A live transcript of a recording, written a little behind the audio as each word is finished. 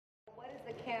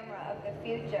camera of the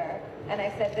future, and I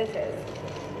said, this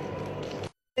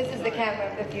is the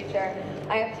camera of the future.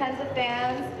 I have tons of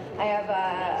fans. I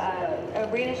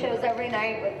have arena shows every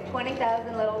night with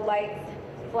 20,000 little lights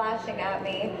flashing at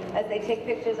me as they take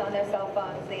pictures on their cell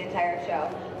phones the entire show.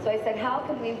 So I said, how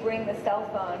can we bring the cell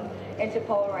phone into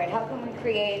Polaroid? How can we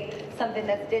create something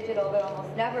that's digital that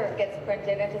almost never gets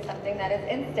printed into something that is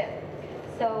instant?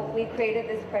 So we created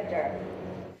this printer.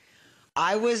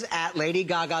 I was at Lady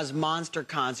Gaga's Monster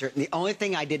concert, and the only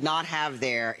thing I did not have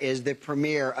there is the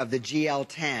premiere of the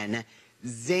GL10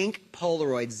 ZINK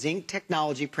Polaroid, ZINK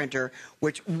technology printer,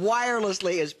 which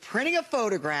wirelessly is printing a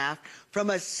photograph from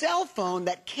a cell phone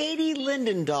that Katie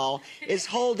Lindendahl is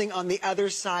holding on the other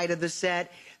side of the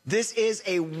set. This is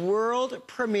a world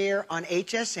premiere on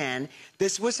HSN.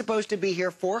 This was supposed to be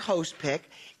here for host pick.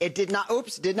 It did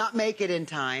not make it in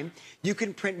time. You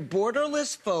can print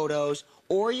borderless photos,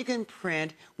 or you can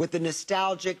print with the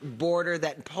nostalgic border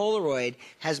that Polaroid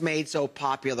has made so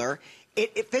popular.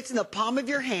 It fits in the palm of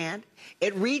your hand.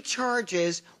 It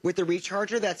recharges with the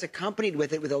recharger that's accompanied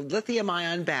with it with a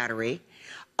lithium-ion battery.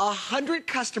 100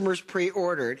 customers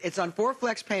pre-ordered. It's on 4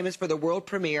 flex payments for the world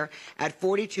premiere at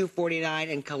 $42.49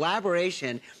 in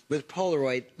collaboration with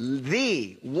Polaroid.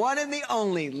 The one and the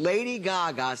only Lady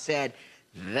Gaga said,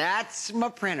 that's my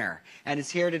printer. And it's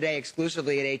here today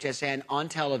exclusively at HSN on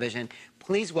television.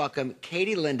 Please welcome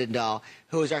Katie Lindendahl,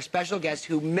 who is our special guest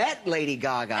who met Lady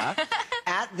Gaga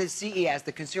at the CES,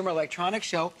 the Consumer Electronics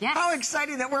Show. Yes. How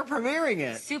exciting that we're premiering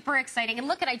it. Super exciting. And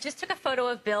look, I just took a photo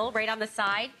of Bill right on the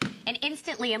side, and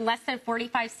instantly, in less than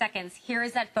 45 seconds, here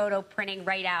is that photo printing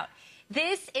right out.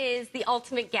 This is the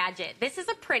ultimate gadget. This is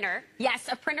a printer. Yes,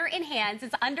 a printer in hands.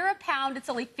 It's under a pound. It's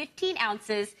only 15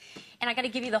 ounces. And I got to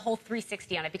give you the whole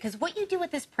 360 on it, because what you do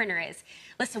with this printer is,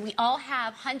 listen, we all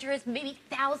have hundreds, maybe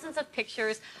thousands of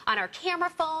pictures on our camera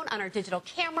phone, on our digital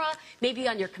camera, maybe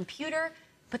on your computer,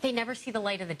 but they never see the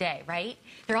light of the day, right?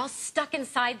 They're all stuck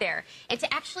inside there. And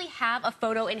to actually have a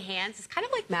photo in hands is kind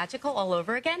of like magical all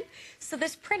over again. So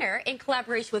this printer, in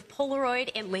collaboration with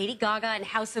Polaroid and Lady Gaga and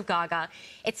House of Gaga,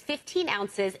 it's 15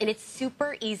 ounces and it's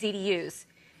super easy to use.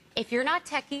 If you're not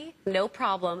techie, no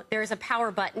problem. There's a power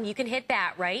button. You can hit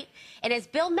that, right? And as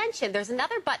Bill mentioned, there's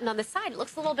another button on the side. It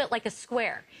looks a little bit like a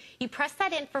square. You press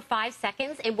that in for 5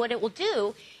 seconds, and what it will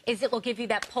do is it will give you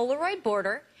that Polaroid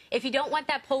border. If you don't want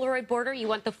that Polaroid border, you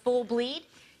want the full bleed,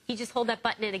 you just hold that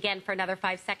button in again for another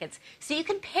 5 seconds. So you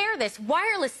can pair this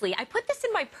wirelessly. I put this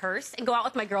in my purse and go out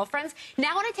with my girlfriends.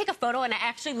 Now when I take a photo and I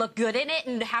actually look good in it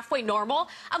and halfway normal,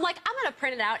 I'm like, I'm going to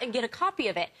print it out and get a copy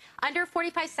of it. Under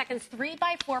 45 seconds,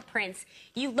 3x4 prints.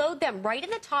 You load them right in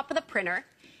the top of the printer.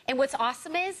 And what's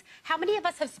awesome is, how many of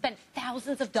us have spent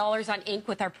thousands of dollars on ink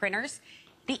with our printers?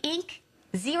 The ink,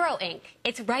 zero ink.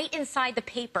 It's right inside the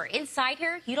paper. Inside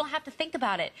here, you don't have to think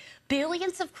about it.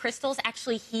 Billions of crystals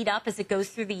actually heat up as it goes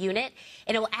through the unit,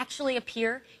 and it will actually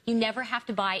appear. You never have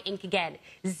to buy ink again.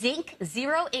 Zinc,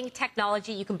 zero ink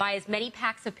technology. You can buy as many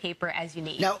packs of paper as you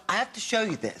need. Now, I have to show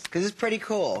you this, because it's pretty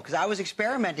cool, because I was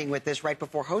experimenting with this right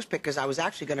before host pick, because I was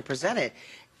actually going to present it.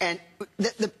 And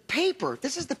the paper,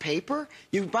 this is the paper.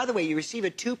 By the way, you receive a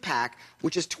 2-pack,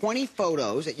 which is 20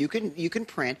 photos that you can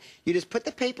print. You just put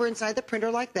the paper inside the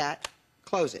printer like that,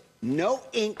 close it. No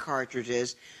ink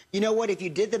cartridges. You know what? If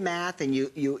you did the math and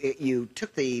you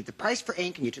took the price for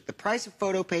ink and you took the price of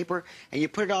photo paper and you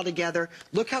put it all together,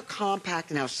 look how compact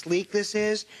and how sleek this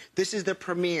is. This is the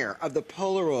premiere of the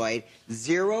Polaroid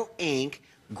Zero Ink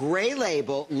Gray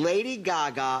Label Lady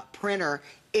Gaga printer.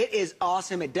 It is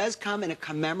awesome. It does come in a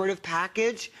commemorative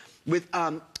package with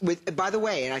by the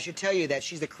way, and I should tell you that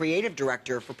she's the creative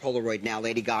director for Polaroid now,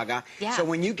 Lady Gaga. Yeah. So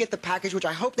when you get the package, which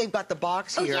I hope they've got the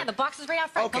box here. Oh, yeah, the box is right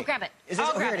out front. Okay. Go grab it. Is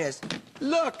this, here it is.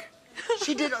 Look.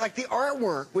 She did, like, the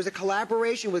artwork was a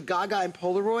collaboration with Gaga and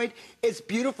Polaroid. It's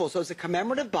beautiful. So it's a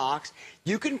commemorative box.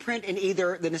 You can print in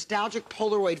either the nostalgic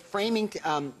Polaroid framing,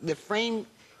 the frame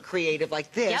creative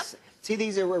like this. Yep. See,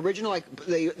 these are original, like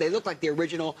they look like the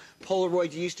original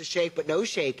Polaroids you used to shake, but no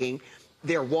shaking.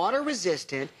 They're water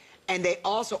resistant, and they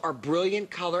also are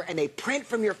brilliant color, and they print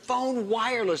from your phone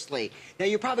wirelessly. Now,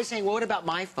 you're probably saying, well, what about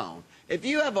my phone? If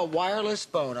you have a wireless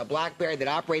phone, a BlackBerry that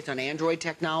operates on Android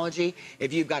technology,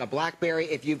 if you've got a BlackBerry,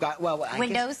 if you've got, well,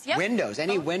 Windows, yep. Windows,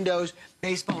 any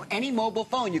Windows-based phone, any mobile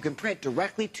phone, you can print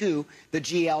directly to the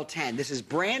GL10. This is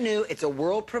brand new. It's a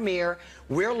world premiere.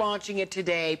 We're launching it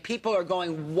today. People are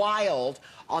going wild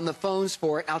on the phones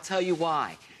for it. I'll tell you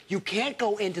why. You can't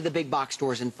go into the big box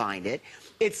stores and find it.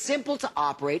 It's simple to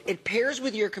operate. It pairs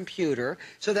with your computer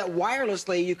so that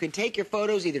wirelessly you can take your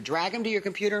photos, either drag them to your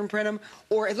computer and print them,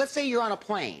 or let's say you're on a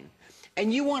plane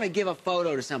and you want to give a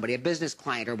photo to somebody, a business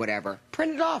client or whatever,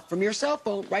 print it off from your cell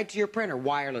phone right to your printer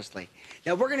wirelessly.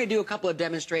 Now, we're going to do a couple of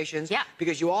demonstrations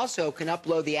because you also can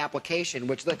upload the application,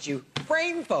 which lets you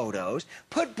frame photos,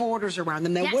 put borders around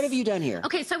them. Now, what have you done here?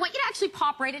 Okay, so I want you to actually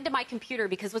pop right into my computer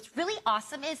because what's really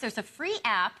awesome is there's a free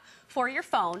app for your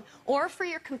phone or for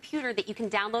your computer that you can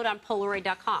download on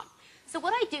Polaroid.com. So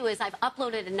what I do is I've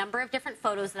uploaded a number of different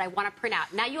photos that I want to print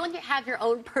out. Now you have your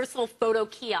own personal photo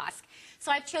kiosk.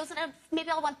 So I've chosen, maybe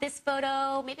I want this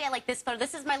photo, maybe I like this photo.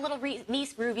 This is my little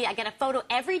niece, Ruby. I get a photo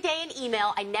every day in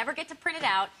email. I never get to print it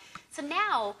out. So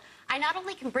now I not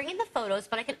only can bring in the photos,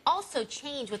 but I can also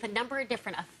change with a number of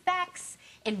different effects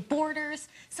and borders.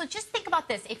 So just think about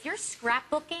this. If you're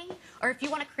scrapbooking or if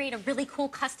you want to create a really cool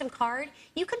custom card,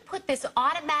 you can put this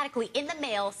automatically in the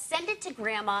mail, send it to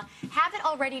grandma, have it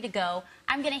all ready to go.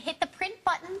 I'm going to hit the print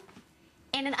button,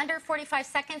 and in under 45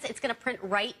 seconds, it's going to print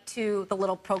right to the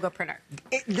little Pogo printer.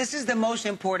 This is the most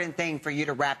important thing for you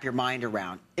to wrap your mind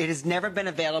around. It has never been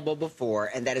available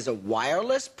before, and that is a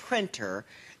wireless printer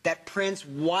that prints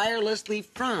wirelessly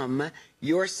from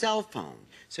your cell phone.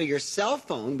 So your cell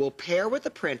phone will pair with the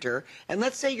printer, and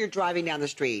let's say you're driving down the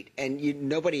street and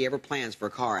nobody ever plans for a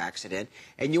car accident,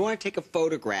 and you want to take a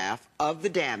photograph of the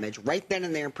damage right then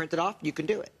and there and print it off, you can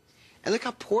do it. And look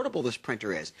how portable this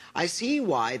printer is. I see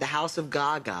why the House of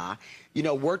Gaga,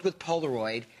 worked with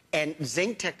Polaroid and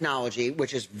ZINK technology,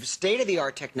 which is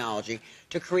state-of-the-art technology,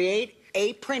 to create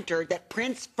a printer that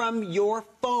prints from your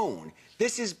phone.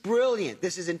 This is brilliant.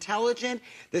 This is intelligent.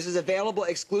 This is available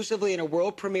exclusively in a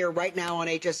world premiere right now on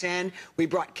HSN. We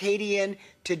brought Katie in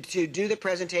to do the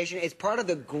presentation. It's part of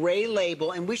the Gray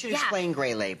Label, and we should explain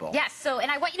Gray Label. Yes, and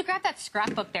I want you to grab that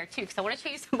scrapbook there, too, because I want to show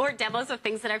you some more demos of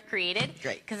things that I've created.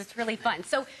 Great. Because it's really fun.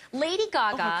 So Lady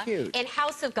Gaga and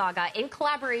House of Gaga, in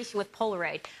collaboration with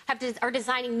Polaroid, are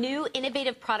designing new,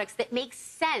 innovative products that make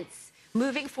sense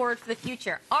moving forward for the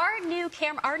future. Our new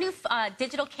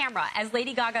digital camera, as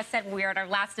Lady Gaga said when we were at our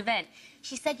last event,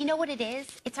 she said, you know what it is?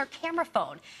 It's our camera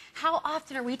phone. How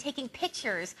often are we taking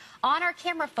pictures on our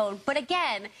camera phone, but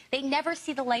again, they never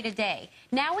see the light of day.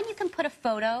 Now when you can put a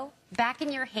photo back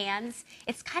in your hands,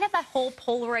 it's kind of that whole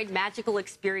Polaroid magical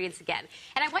experience again.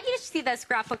 And I want you to see that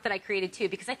scrapbook that I created too,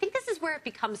 because I think this is where it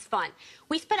becomes fun.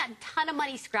 We spent a ton of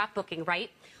money scrapbooking, right?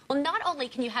 Well, not only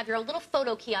can you have your little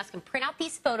photo kiosk and print out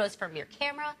these photos from your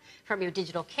camera, from your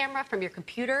digital camera, from your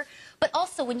computer, but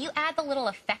also when you add the little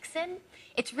effects in,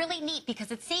 it's really neat because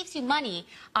it saves you money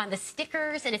on the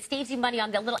stickers and it saves you money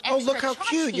on the little extra look how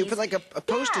cute. You put like a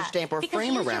postage stamp or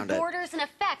frame around it. Borders and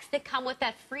effects that come with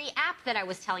that free app that I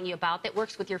was telling you about that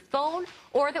works with your phone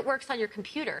or that works on your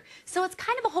computer. So it's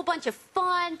kind of a whole bunch of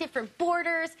fun, different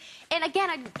borders. And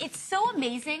again, it's so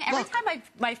amazing. Every time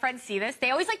my friends see this,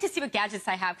 they always like to see what gadgets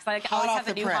I have because I always have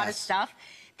the new hottest stuff.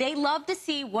 They love to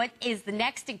see what is the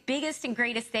next biggest and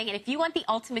greatest thing. And if you want the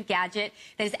ultimate gadget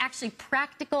that is actually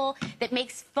practical, that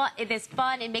makes it is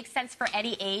fun and makes sense for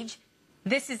any age,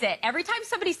 this is it. Every time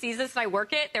somebody sees this and I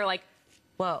work it, they're like,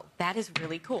 whoa, that is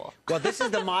really cool. Well, this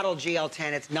is the model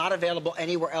GL10. It's not available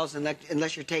anywhere else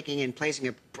unless you're taking and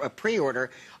placing a pre-order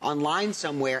online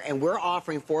somewhere, and we're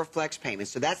offering 4 flex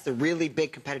payments. So that's the really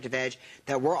big competitive edge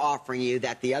that we're offering you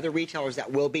that the other retailers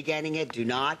that will be getting it do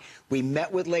not. We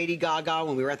met with Lady Gaga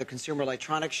when we were at the Consumer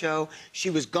Electronics Show. She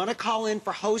was going to call in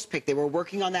for host pick. They were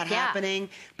working on that happening,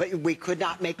 but we could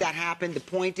not make that happen. The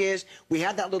point is, we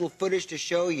had that little footage to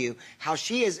show you how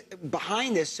she is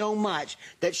behind this so much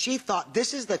that she thought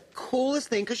this is the coolest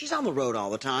thing, because she's on the road all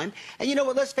the time. And you know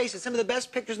what, let's face it, some of the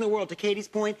best pictures in the world, to Katie's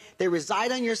point, they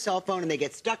reside on your cell phone and they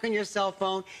get stuck on your cell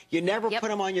phone. You never put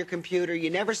them on your computer. You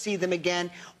never see them again.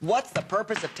 What's the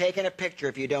purpose of taking a picture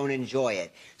if you don't enjoy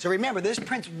it? So remember, this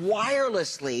prints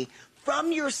wirelessly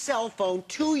from your cell phone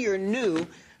to your new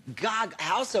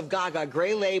House of Gaga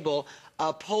Gray Label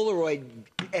Polaroid,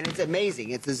 and it's amazing.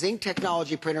 It's a ZINK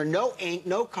technology printer, no ink,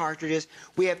 no cartridges.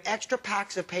 We have extra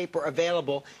packs of paper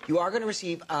available. You are going to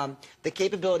receive the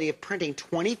capability of printing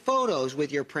 20 photos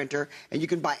with your printer, and you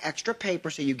can buy extra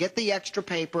paper, so you get the extra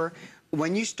paper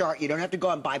when you start. You don't have to go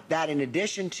and buy that in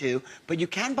addition to, but you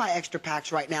can buy extra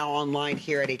packs right now online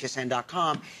here at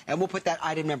hsn.com, and we'll put that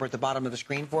item number at the bottom of the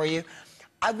screen for you.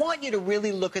 I want you to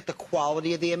really look at the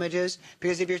quality of the images,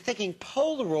 because if you're thinking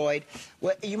Polaroid,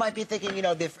 well, you might be thinking,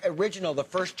 the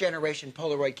first generation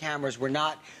Polaroid cameras were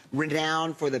not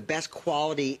renowned for the best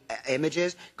quality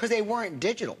images because they weren't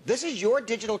digital. This is your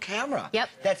digital camera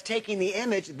that's taking the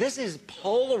image. This is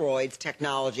Polaroid's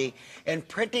technology and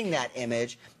printing that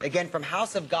image. Again, from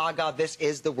House of Gaga, this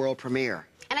is the world premiere.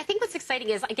 And I think what's exciting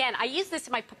is, again, I use this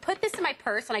put this in my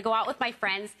purse when I go out with my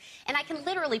friends, and I can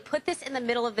literally put this in the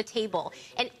middle of the table.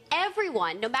 And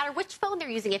everyone, no matter which phone they're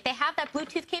using, if they have that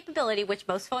Bluetooth capability, which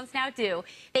most phones now do,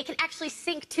 they can actually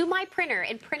sync to my printer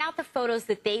and print out the photos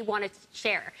that they want to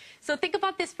share. So think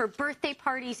about this for birthday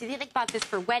parties. You think about this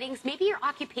for weddings. Maybe your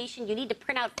occupation, you need to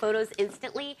print out photos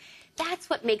instantly. That's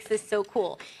what makes this so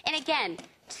cool. And again,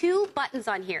 2 buttons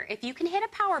on here. If you can hit a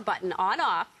power button on,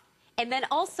 off, and then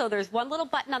also there's one little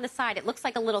button on the side. It looks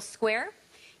like a little square.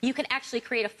 You can actually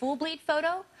create a full bleed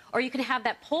photo, or you can have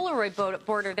that Polaroid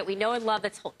border that we know and love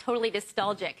that's totally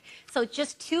nostalgic. So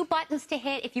just 2 buttons to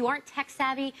hit. If you aren't tech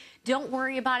savvy, don't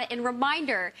worry about it. And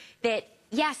reminder that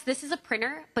yes, this is a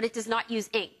printer, but it does not use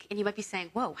ink. And you might be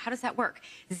saying, whoa, how does that work?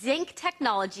 ZINK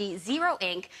technology, zero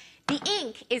ink. The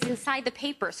ink is inside the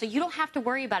paper, so you don't have to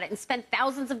worry about it and spend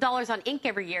thousands of dollars on ink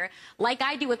every year like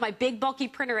I do with my big, bulky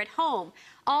printer at home.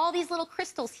 All these little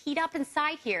crystals heat up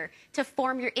inside here to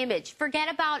form your image.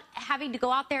 Forget about having to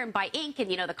go out there and buy ink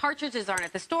and, you know, the cartridges aren't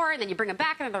at the store and then you bring them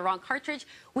back and they're the wrong cartridge.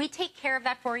 We take care of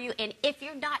that for you, and if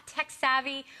you're not tech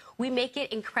savvy, we make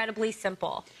it incredibly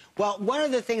simple. Well, one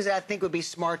of the things that I think would be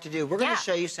smart to do, we're going to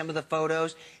show you some of the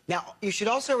photos. Now, you should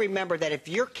also remember that if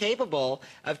you're capable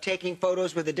of taking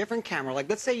photos with a different camera, like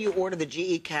let's say you order the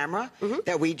GE camera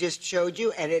that we just showed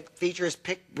you, and it features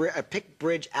pick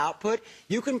bridge output,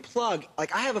 you can plug,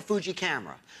 like I have a Fuji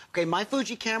camera. Okay, my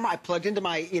Fuji camera, I plugged into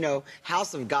my,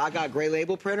 House of Gaga gray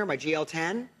label printer, my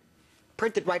GL10,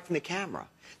 printed right from the camera.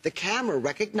 The camera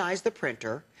recognized the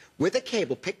printer with a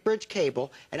cable, pick bridge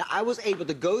cable, and I was able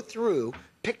to go through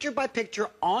picture by picture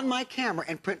on my camera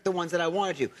and print the ones that I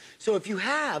wanted to. So if you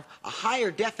have a higher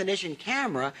definition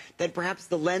camera than perhaps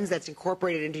the lens that's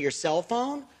incorporated into your cell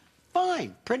phone,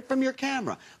 fine, print from your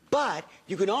camera. But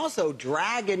you can also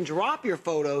drag and drop your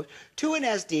photos to an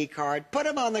SD card, put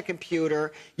them on the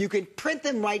computer. You can print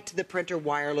them right to the printer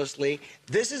wirelessly.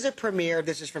 This is a premiere.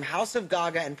 This is from House of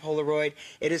Gaga and Polaroid.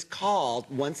 It is called,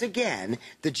 once again,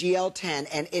 the GL10,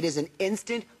 and it is an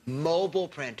instant mobile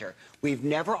printer. We've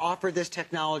never offered this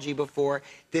technology before.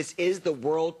 This is the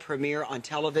world premiere on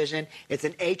television. It's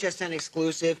an HSN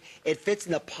exclusive. It fits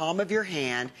in the palm of your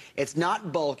hand. It's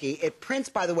not bulky. It prints,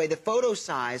 by the way, the photo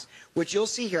size, which you'll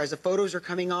see here as the photos are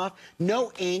coming off.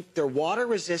 No ink. They're water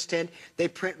resistant. They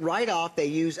print right off. They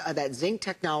use that ZINK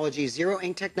technology, zero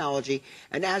ink technology.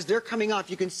 And as they're coming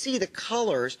off, you can see the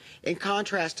colors in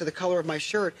contrast to the color of my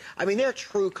shirt. I mean, they're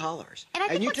true colors. And I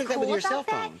think you took that with your cell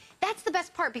phone. That's the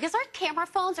best part, because our camera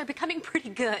phones are becoming pretty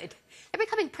good. They're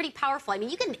becoming pretty powerful. I mean,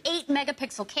 you get an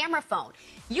 8-megapixel camera phone.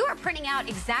 You are printing out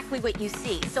exactly what you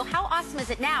see. So how awesome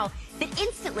is it now that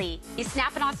instantly you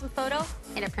snap an awesome photo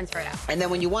and it prints right out? And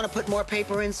then when you want to put more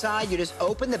paper inside, you just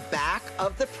open the back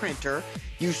of the printer.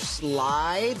 You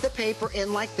slide the paper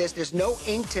in like this. There's no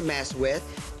ink to mess with.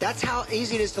 That's how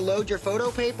easy it is to load your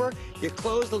photo paper. You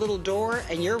close the little door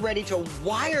and you're ready to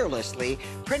wirelessly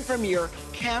print from your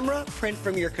camera, print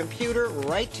from your computer,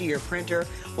 right to your printer.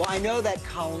 Well, I know that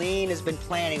Colleen has been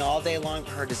planning all day long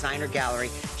for her designer gallery.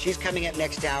 She's coming up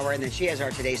next hour, and then she has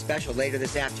our Today Special later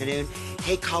this afternoon.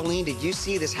 Hey, Colleen, did you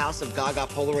see this House of Gaga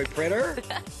Polaroid printer?